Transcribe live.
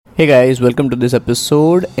Hey guys, welcome to this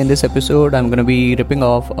episode. In this episode, I'm going to be ripping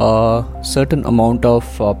off a certain amount of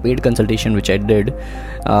paid consultation which I did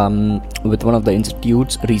with one of the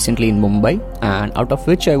institutes recently in Mumbai, and out of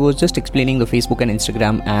which I was just explaining the Facebook and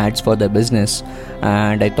Instagram ads for their business.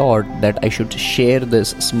 And I thought that I should share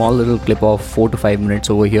this small little clip of 4 to 5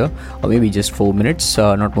 minutes over here, or maybe just 4 minutes,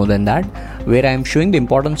 not more than that, where I'm showing the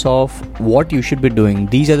importance of what you should be doing.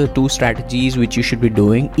 These are the two strategies which you should be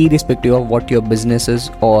doing, irrespective of what your business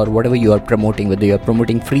is or whatever you are promoting, whether you are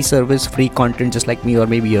promoting free service, free content just like me, or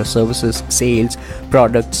maybe your services, sales,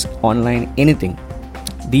 products, online, anything.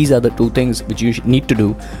 These are the two things which you need to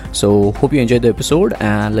do. So hope you enjoyed the episode,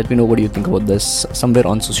 and let me know what you think about this somewhere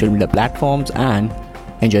on social media platforms, and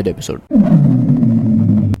enjoy the episode.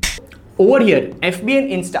 Over here, FB and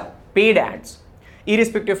Insta, paid ads,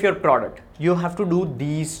 irrespective of your product, you have to do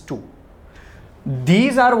these two.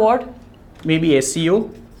 These are what? Maybe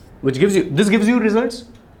SEO, which gives you results,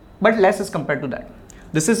 but less as compared to that.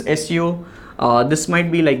 This is SEO. This might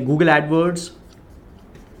be like Google AdWords.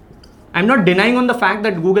 I'm not denying on the fact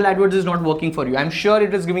that Google AdWords is not working for you. I'm sure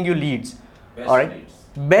it is giving you leads. All right,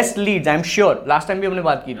 best leads. I'm sure. Last time we हमने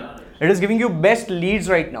बात की थी. It is giving you best leads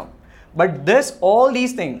right now. But all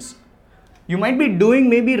these things, you might be doing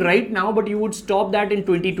maybe right now, but you would stop that in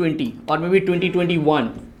 2020 or maybe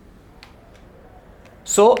 2021.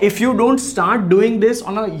 So if you don't start doing this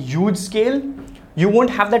on a huge scale, you won't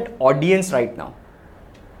have that audience right now.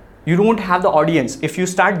 You don't have the audience. If you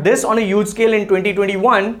start this on a huge scale in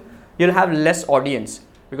 2021, you'll have less audience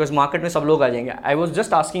because market में सब लोग आ जाएंगे. I was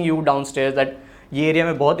just asking you downstairs that ये area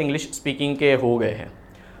में बहुत English speaking के हो गए हैं.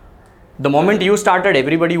 The moment you started,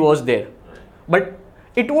 everybody was there. But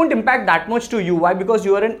it won't impact that much to you. Why? Because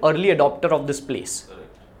you are an early adopter of this place.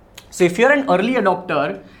 So if you're an early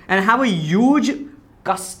adopter and have a huge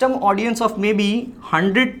custom audience of maybe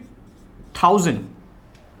 100,000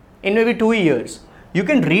 in maybe 2 years, you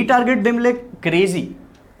can retarget them like crazy.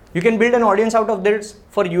 You can build an audience out of this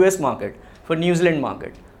for US market, for New Zealand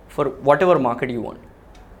market, for whatever market you want,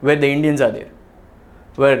 where the Indians are there,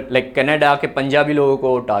 where like Canada के पंजाबी लोगों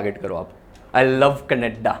को target करो आप. I love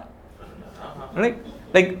Canada. Right?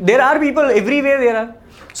 Like there are people everywhere there are.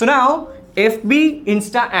 So now FB,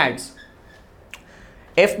 Insta ads.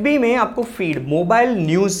 FB में आपको feed, mobile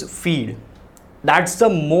news feed. That's the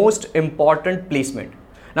most important placement.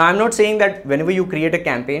 Now I'm not saying that whenever you create a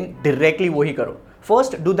campaign, directly वही करो.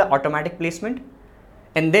 First, do the automatic placement,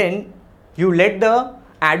 and then you let the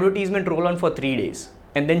advertisement roll on for 3 days,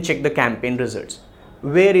 and then check the campaign results.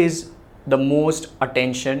 Where is the most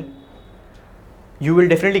attention? You will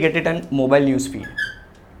definitely get it on mobile news feed.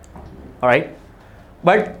 All right,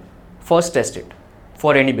 but first test it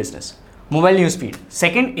for any business. Mobile news feed.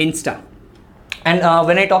 Second, Insta. And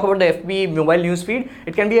when I talk about the FB mobile news feed,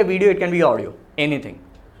 it can be a video, it can be audio, anything.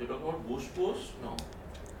 So you're talking about boost post? No.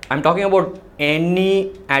 I'm talking about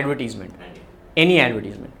any advertisement. Any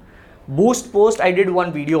advertisement. Boost post, I did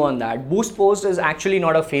one video on that. Boost post is actually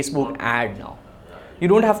not a Facebook ad now. You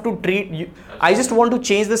don't have to treat. I just want to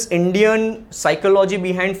change this Indian psychology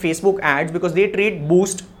behind Facebook ads, because they treat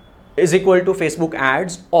boost is equal to Facebook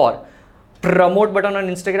ads, or promote button on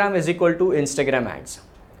Instagram is equal to Instagram ads.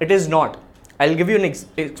 It is not. I'll give you an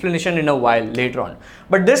explanation in a while later on.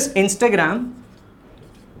 But this Instagram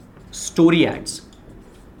story ads.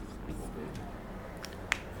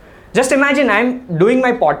 Just imagine I'm doing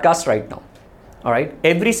my podcast right now. All right.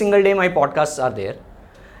 Every single day my podcasts are there.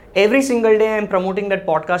 Every single day I'm promoting that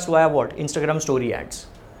podcast via what? Instagram story ads.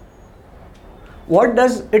 What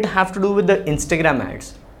does it have to do with the Instagram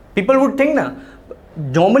ads? People would think na.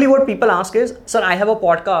 Normally what people ask is, sir, I have a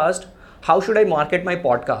podcast. How should I market my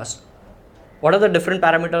podcast? What are the different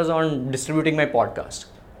parameters on distributing my podcast?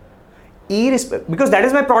 Because that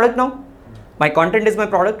is my product now. My content is my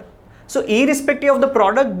product. So irrespective of the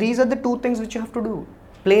product, these are the two things which you have to do.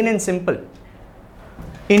 Plain and simple.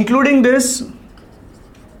 Including this,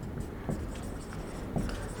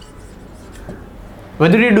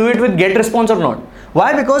 whether you do it with get response or not.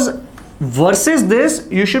 Why? Because versus this,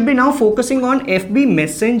 you should be now focusing on FB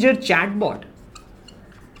Messenger chatbot.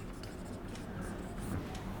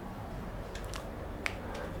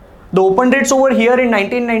 The open rates over here in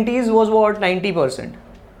 1990s was what? 90%.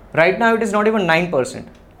 Right now it is not even 9%.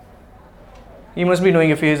 He must be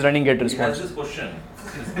knowing if he is running get response. He has this question.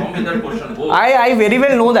 Come with that question. Go. I very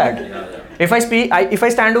well know that. Yeah. If I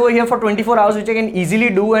stand over here for 24 hours, which I can easily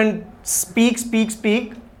do, and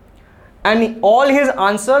speak, and all his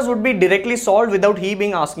answers would be directly solved without he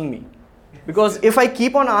being asking me. Because if I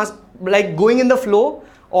keep on going in the flow,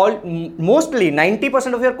 mostly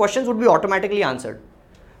 90% of your questions would be automatically answered.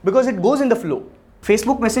 Because it goes in the flow.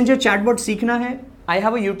 Facebook Messenger chatbot सीखना है, I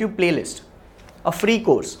have a YouTube playlist, a free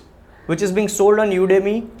course which is being sold on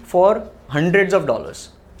Udemy for hundreds of dollars.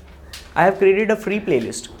 I have created a free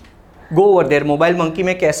playlist. Go over there, Mobile Monkey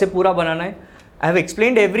में कैसे पूरा बनाना है. I have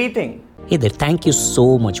explained everything. Hey there, thank you so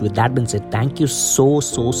much. With that being said, thank you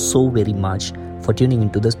so very much for tuning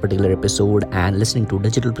into this particular episode and listening to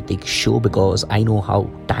Digital Pratik show, because I know how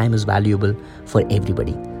time is valuable for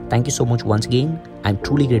everybody. Thank you so much once again. I'm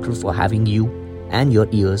truly grateful for having you and your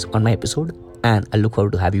ears on my episode, and I look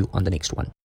forward to have you on the next one.